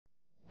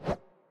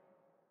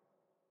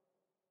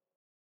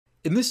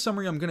In this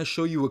summary, I'm going to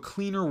show you a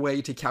cleaner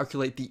way to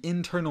calculate the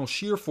internal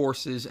shear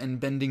forces and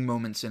bending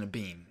moments in a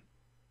beam.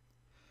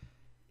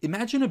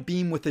 Imagine a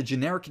beam with a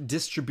generic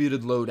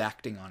distributed load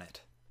acting on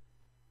it.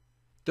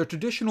 The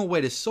traditional way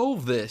to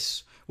solve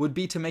this would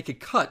be to make a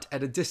cut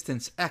at a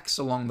distance x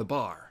along the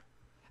bar,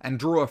 and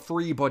draw a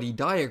free body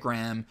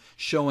diagram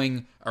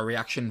showing a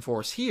reaction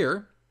force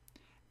here,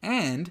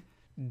 and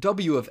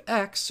W of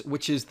x,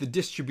 which is the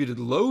distributed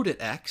load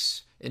at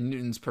x in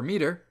newtons per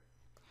meter,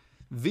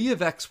 V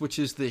of x, which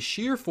is the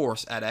shear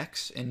force at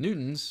x in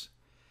newtons,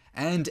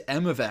 and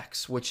M of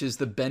x, which is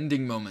the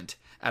bending moment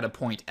at a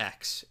point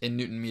x in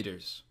newton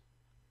meters.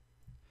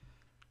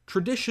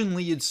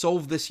 Traditionally, you'd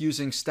solve this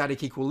using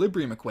static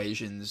equilibrium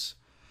equations,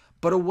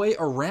 but a way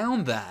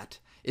around that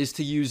is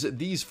to use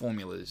these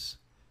formulas.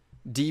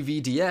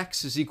 dv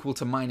dx is equal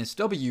to minus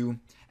w,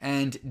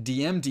 and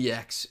dm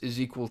dx is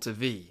equal to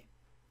v.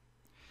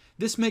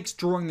 This makes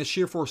drawing the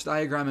shear force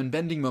diagram and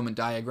bending moment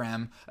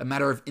diagram a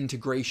matter of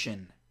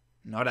integration,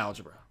 not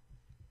algebra.